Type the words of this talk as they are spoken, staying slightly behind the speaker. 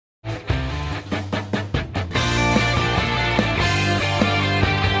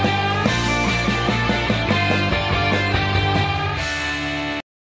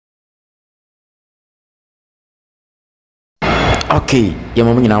Okay, your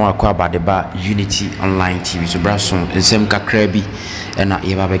mom now about the bar Unity Online TV. So Brasson and Sam Kakrabi and I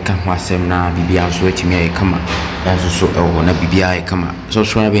ever become myself now. Bibia so waiting me come as so on a Bibia come. So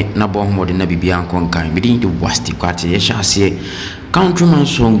swabbing na bomb more than a Bibia conquering. Within the wasty quarter, yes, I say Countryman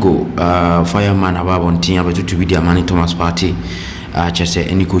Songo, fireman above on team about to be the money Thomas Partey. Just say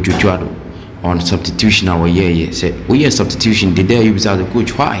any coach on substitution our year. Say we are substitution. The day you without the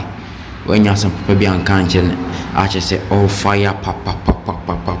coach. Why? When you have some people being conscious, I just say, oh, fire, papa,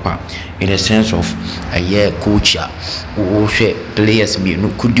 in the sense of a year coach, who share players be no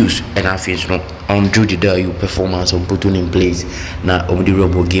could use, and I feel no on duty there you performance on putting in place now over the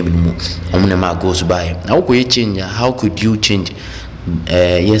robot game anymore. Goes by. How could you change? How could you change?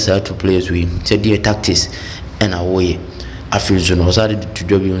 Yes, I had to players we said their tactics and away. I feel so no started to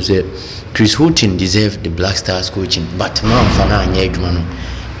job you say Chris Houghton deserved the Black Stars coaching, but man, Fana and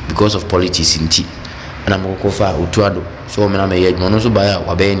because of politics in tea, and I'm going to go for Utuado. So I'm a yet monoso by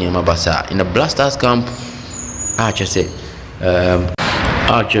Wabeni and Mabasa in the Black Stars camp. I just say,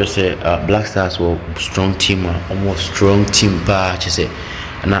 Black Stars were strong team, almost strong team. I just say,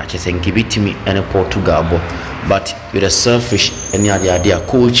 and I just say, give it to me and a Portugal, but with a selfish any other idea,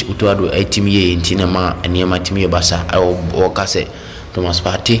 coach Utuado, a team ye in Tinama and near my team Basa or Case Thomas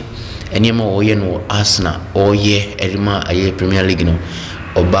Partey, and Yama or no Arsenal or ye Edma a year Premier League. No.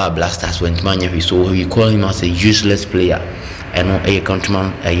 Oba Black Stars went mania, so we call him as a useless player. And a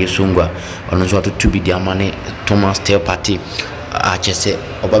Countryman, a Songo, on also to be their money, Thomas Partey. I just say,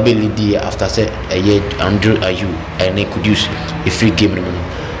 Oba Billy after say a year Andrew Ayu, and they could use a free game.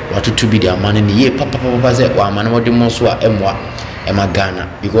 What to be their money, ye Papa said, one man what the most were Emma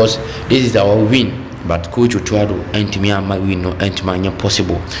Ghana, because this is our win. But Coach Utuado and me my win no and my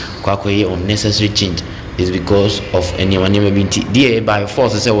possible. Quack unnecessary change. Is because of anyone never been dear by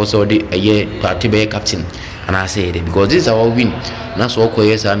force. I say was already a year party by captain, and I say it because this is our win. That's all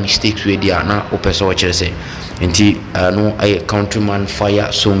yes are mistakes we are now open so what say. And no a Countryman fire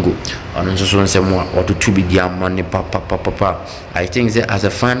Songo and so some more or to be their money papa. I think that as a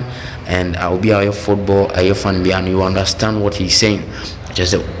fan and I'll be our football a fan behind you understand what he's saying.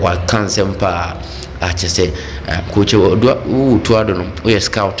 Just say what can sempa I just say coach to Addo we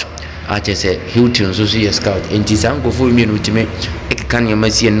scout. I just say Hilton so see a scout and his uncle for me to me a can you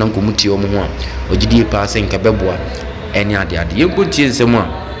mercy and non commuti or more or GD passing Cabebwa any other you could see someone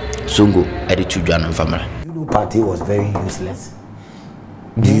Songo added to John and family. You know Partey was very useless.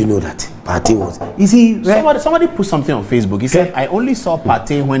 Do you know that Partey was? You see, right? somebody put something on Facebook. He said, I only saw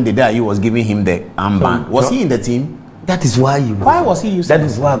Partey when the day he was giving him the armband. Was he in the team? That is why you. Why was he useless? That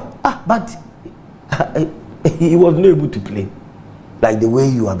is why. But he was not able to play. Like the way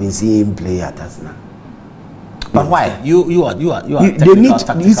you have been seeing him play at Arsenal. But why? You are they need,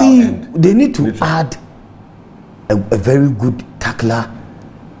 you see, they need to add a very good tackler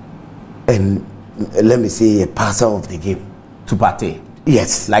and let me say a passer of the game to Partey.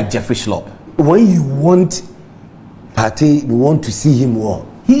 Yes, like Jeffrey Schlupp. When you want Partey, you want to see him well.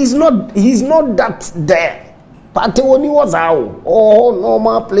 He's not that there. Partey only was out. Oh,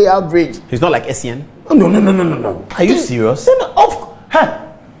 normal play average. He's not like Essien. No. Are you serious?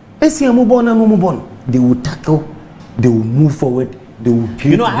 They will tackle, they will move forward, they will create.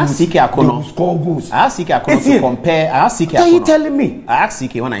 You know, I asked CK Akono. Score goals. I asked CK Akono to compare. I asked CK Akono. Are you telling me? I asked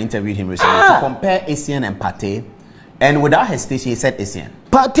CK when I interviewed him recently to compare Essien and Partey, and without hesitation, he said Essien.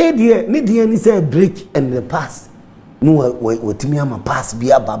 Partey, he said break and the pass. No, what me am a pass,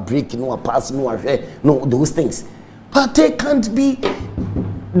 be about break, no a pass, no those things. Partey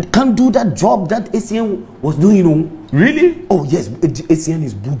can't do that job that Essien was doing, you know. Really? Oh yes, Essien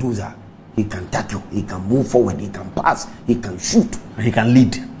is bulldozer. He can tackle, he can move forward, he can pass, he can shoot, and he can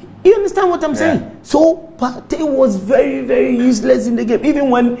lead. You understand what I'm saying? So Partey was very, very useless in the game. Even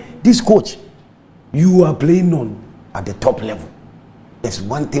when this coach, you are playing on at the top level. There's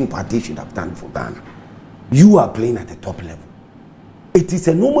one thing Partey should have done for Ghana. You are playing at the top level. It is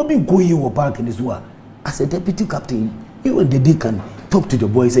a normal thing going back in this war. As a deputy captain, you and the D can talk to the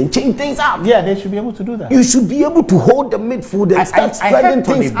boys and change things up. Yeah, they should be able to do that. You should be able to hold the midfield and start spreading things. I heard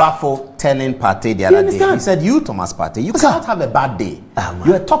Tony Baffo telling Partey the other day. He said, "You, Thomas Partey, you cannot have a bad day.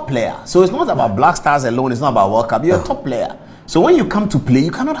 You're a top player. So it's not about Black Stars alone. It's not about World Cup. You're a top player. So when you come to play,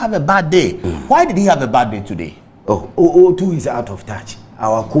 you cannot have a bad day. Why did he have a bad day today? O2 is out of touch.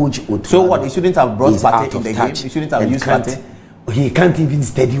 Our coach O2. So what? He shouldn't have brought Partey in the game. He shouldn't have used Partey. He can't even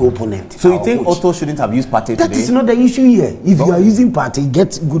steady opponent. So you think Otto shouldn't have used Partey today? That is not the issue here. If you are using Partey,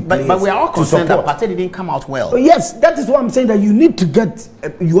 get good players. But we are all concerned that Partey didn't come out well. Yes, that is what I'm saying, that you need to get,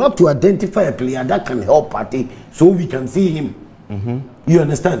 you have to identify a player that can help Partey so we can see him. You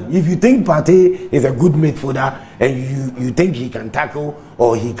understand? If you think Partey is a good midfielder and you think he can tackle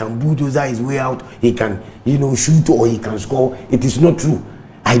or he can bulldozer his way out, he can, shoot or he can score, it is not true.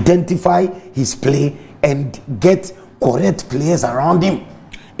 Identify his play and get correct players around him.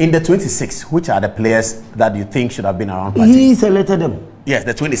 In the 26, which are the players that you think should have been around Partey? He selected them. Yes,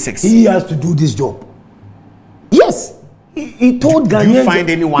 the 26. He has to do this job. Yes. He told Ghanaians. Do you find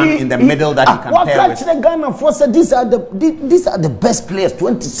anyone in the middle that you can pair with? The Ghana force, these are the best players,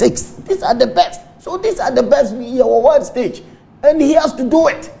 26. These are the best. So these are the best in our world stage. And he has to do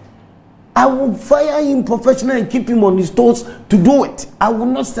it. I will fire him professionally and keep him on his toes to do it. I will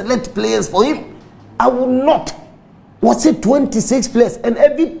not select players for him. I will not. What's it, 26 players? And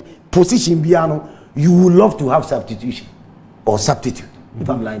every position, Biano, you will love to have substitution or substitute. If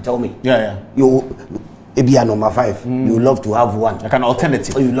I'm lying, tell me. Yeah. It be a number 5. You love to have one. Like an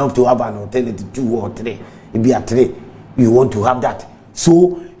alternative. You love to have an alternative 2 or 3. It be a 3. You want to have that.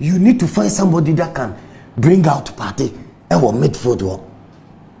 So you need to find somebody that can bring out Partey or midfield work.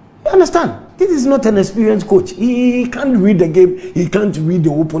 You understand? This is not an experienced coach. He can't read the game. He can't read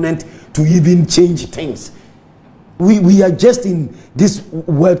the opponent to even change things. We are just in this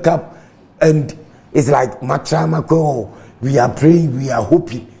World Cup and it's like Mako. We are praying. We are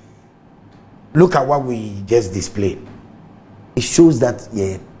hoping. Look at what we just displayed. It shows that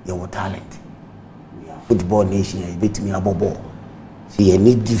your talent. We are football nation. You beat me about ball. So you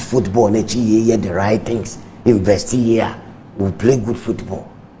need the football nation. You the right things. Invest here. We play good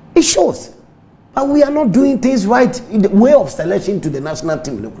football. It shows. But we are not doing things right in the way of selection to the national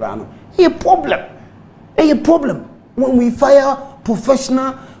team. It's a problem. It's a problem. When we fire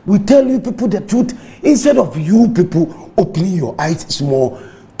professional, we tell you people the truth. Instead of you people opening your eyes small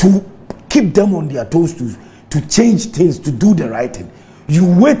to keep them on their toes to change things, to do the right thing. You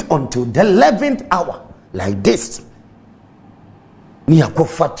wait until the 11th hour, like this.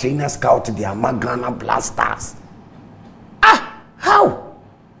 Niakofa trainer scout, the Amagana Blasters. How?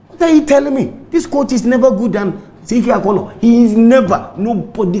 What are you telling me? This coach is never good than Siki Akono. He is never.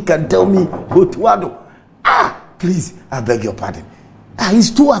 Nobody can tell me Otuado. Please, I beg your pardon. His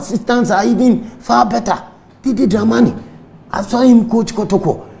 2 assistants are even far better. Didi Dramani. I saw him coach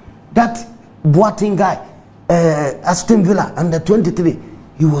Kotoko. That Boateng guy, Aston Villa, under 23,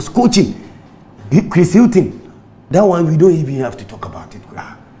 he was coaching. Chris Hilton, that one we don't even have to talk about it.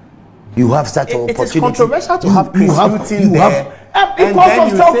 You have such an opportunity. It is controversial to have Chris Hilton there.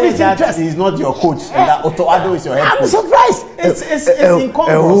 Because of selfish interest. He's not your coach, and that Addo is your head coach. I'm surprised. It's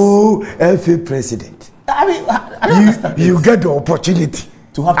incongruous. FA president. I mean, I don't understand. You get the opportunity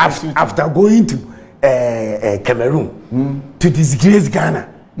to have after going to Cameroon to disgrace Ghana.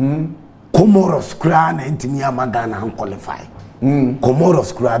 Comoros Kran and Timiama Ghana qualify.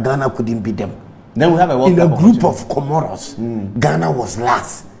 Comoros Kran, Ghana couldn't beat them. Then we have in a group of Comoros. Ghana was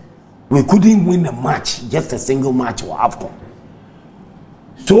last. We couldn't win a match, just a single match or AFCON.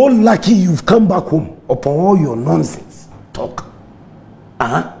 So lucky you've come back home upon all your nonsense talk.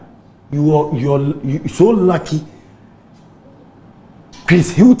 You're so lucky.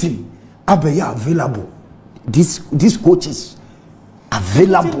 Chris Hilton, Abeya available. This coach is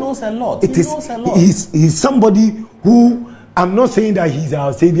available. He knows a lot. He's somebody who, I'm not saying that he's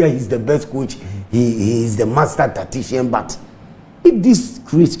our savior, he's the best coach, he is the master tactician, but if this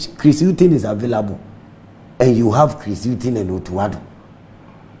Chris Hilton is available and you have Chris Hilton and Otuado,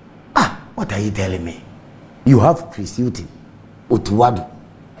 what are you telling me? You have Chris Hilton, Otuado.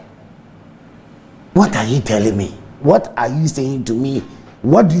 What are you telling me? What are you saying to me?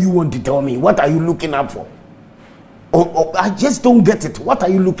 What do you want to tell me? What are you looking up for? I just don't get it. What are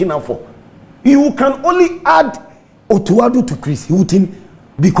you looking up for? You can only add Otuado to Chris Hilton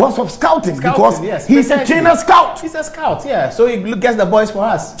because of scouting. Because yes, he's a trainer scout. He's a scout, yeah. So he gets the boys for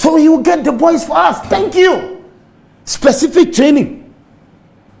us. So he will get the boys for us. Thank you. Specific training.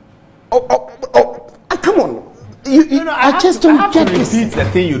 Come on. I just don't get this. Repeat the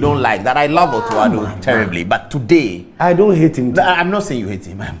thing you don't like. That I love Otuado terribly, but today I don't hate him. I'm not saying you hate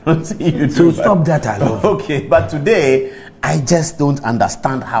him. I'm not saying you do. So stop that. I love him. Okay, but today I just don't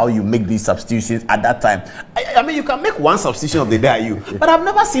understand how you make these substitutions at that time. I mean, you can make one substitution of the day at you, but I've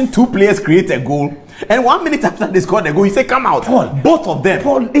never seen 2 players create a goal, and 1 minute after they scored a goal, you say, "Come out, Paul." Both of them.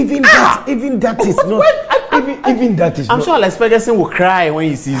 Paul, even that is not. Even that is. I'm sure Alex Ferguson will cry when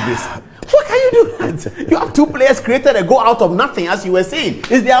he sees this. What can you do that? You have 2 players created a goal out of nothing, as you were saying.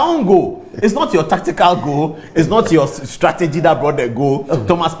 It's their own goal. It's not your tactical goal. It's not your strategy that brought the goal.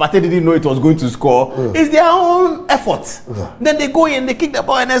 Thomas Partey didn't know it was going to score. It's their own effort. Then they go in, they kick the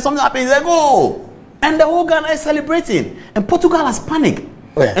ball, and then something happens, they go. And the whole Ghana is celebrating. And Portugal has panicked.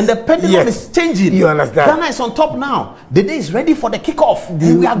 Yes. And the pendulum is changing. You understand? Ghana is on top now. The day is ready for the kickoff.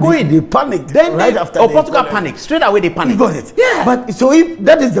 We are going. They panicked. Then right after. Portugal panicked. Straight away they panicked. You got it. Yeah. But so if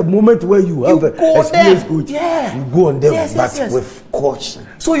that is the moment where you have an experienced coach, you go on them, with caution.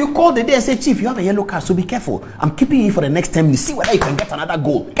 So you call the day and say, Chief, you have a yellow card, so be careful. I'm keeping you for the next 10 minutes. See whether you can get another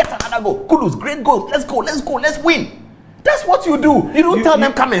goal. Get another goal. Kudus, great goal. Let's go. Let's win. That's what you do. You don't tell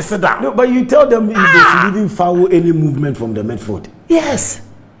them come and sit down. No, but you tell them if they should even follow any movement from the midfield. Yes.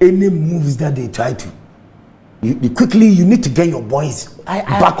 Any moves that they try to. You need to get your boys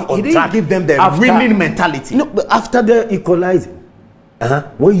back on track. Give them the winning mentality. No, but after the equalizing,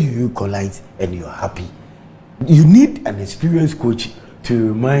 when you equalize and you're happy, you need an experienced coach to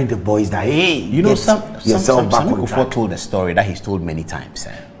remind the boys that, hey, you know, some told a story that he's told many times.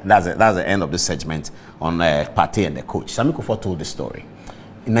 That's the end of this segment on Partey and the coach. Sami Kufuor told the story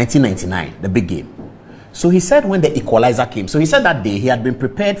in 1999, the big game. So he said when the equalizer came, so he said that day he had been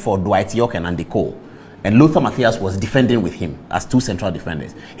prepared for Dwight York and Andy Cole, and Lothar Matthäus was defending with him as two central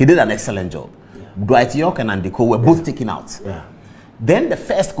defenders. He did an excellent job. Dwight York and Andy Cole were both taken out. Then the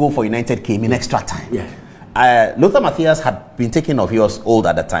first goal for United came in extra time. Lothar Matthäus had been taken off. He was old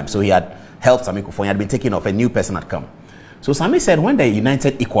at that time, so he had helped Sami Kufuor. He had been taken off. A new person had come. So Sami said when the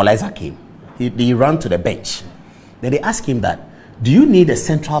United equalizer came, he ran to the bench. Then they asked him that, do you need a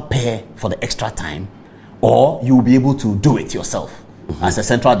central pair for the extra time, or you will be able to do it yourself as a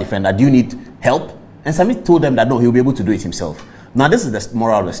central defender? Do you need help? And Sami told them that no, he'll be able to do it himself. Now this is the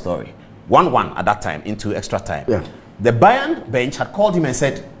moral of the story. 1-1 at that time into extra time. The Bayern bench had called him and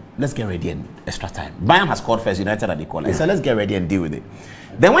said, let's get ready and extra time. Bayern has scored first, United had equalized. He said, let's get ready and deal with it.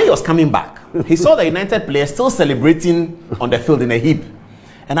 Then when he was coming back, he saw the United players still celebrating on the field in a heap.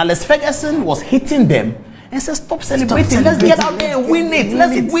 And Alex Ferguson was hitting them and said, stop celebrating. Let's get out there and win it.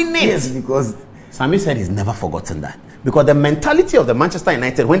 Let's win it. Yes, because Sami said he's never forgotten that. Because the mentality of the Manchester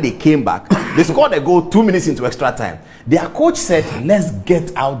United, when they came back, they scored a goal 2 minutes into extra time. Their coach said, let's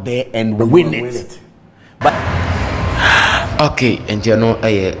get out there and win it. But okay, and you know,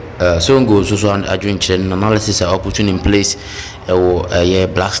 Songo so an adjournment analysis are put in place.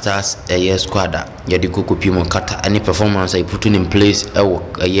 Black Stars, squad, the Coco Pimo Kata, any performance I put in place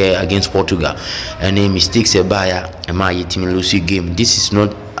against Portugal, any mistakes by my team Lucy game. This is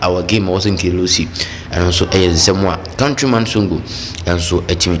not our game, wasn't Lucy, and also somewhat Countryman Songo, and so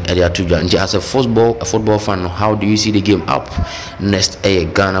a team as a football fan. How do you see the game up next?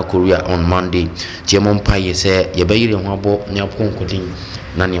 Ghana Korea on Monday. Jamon Paye say Yabayri Wabo Nyapon Coding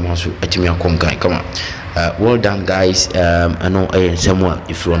Nanyamasu a team Konkai. Come on. Well done, guys. I know someone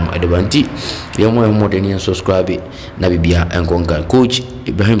if from Advanti, you're more than subscribe Nabibia and Konkai. Coach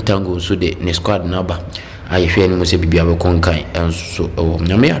Ibrahim Tango, so the next squad number. I fear you must be able to Konkai, and so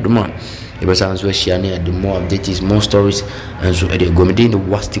Namea Duma. It was answer Shiane, the more updates, more stories, and so they go within the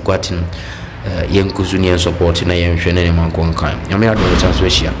worst quatin. Young Kuzunian support in a young Shannon Konkai. Namea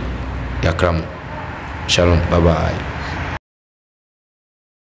Duma, Yakramo. Shalom, bye bye.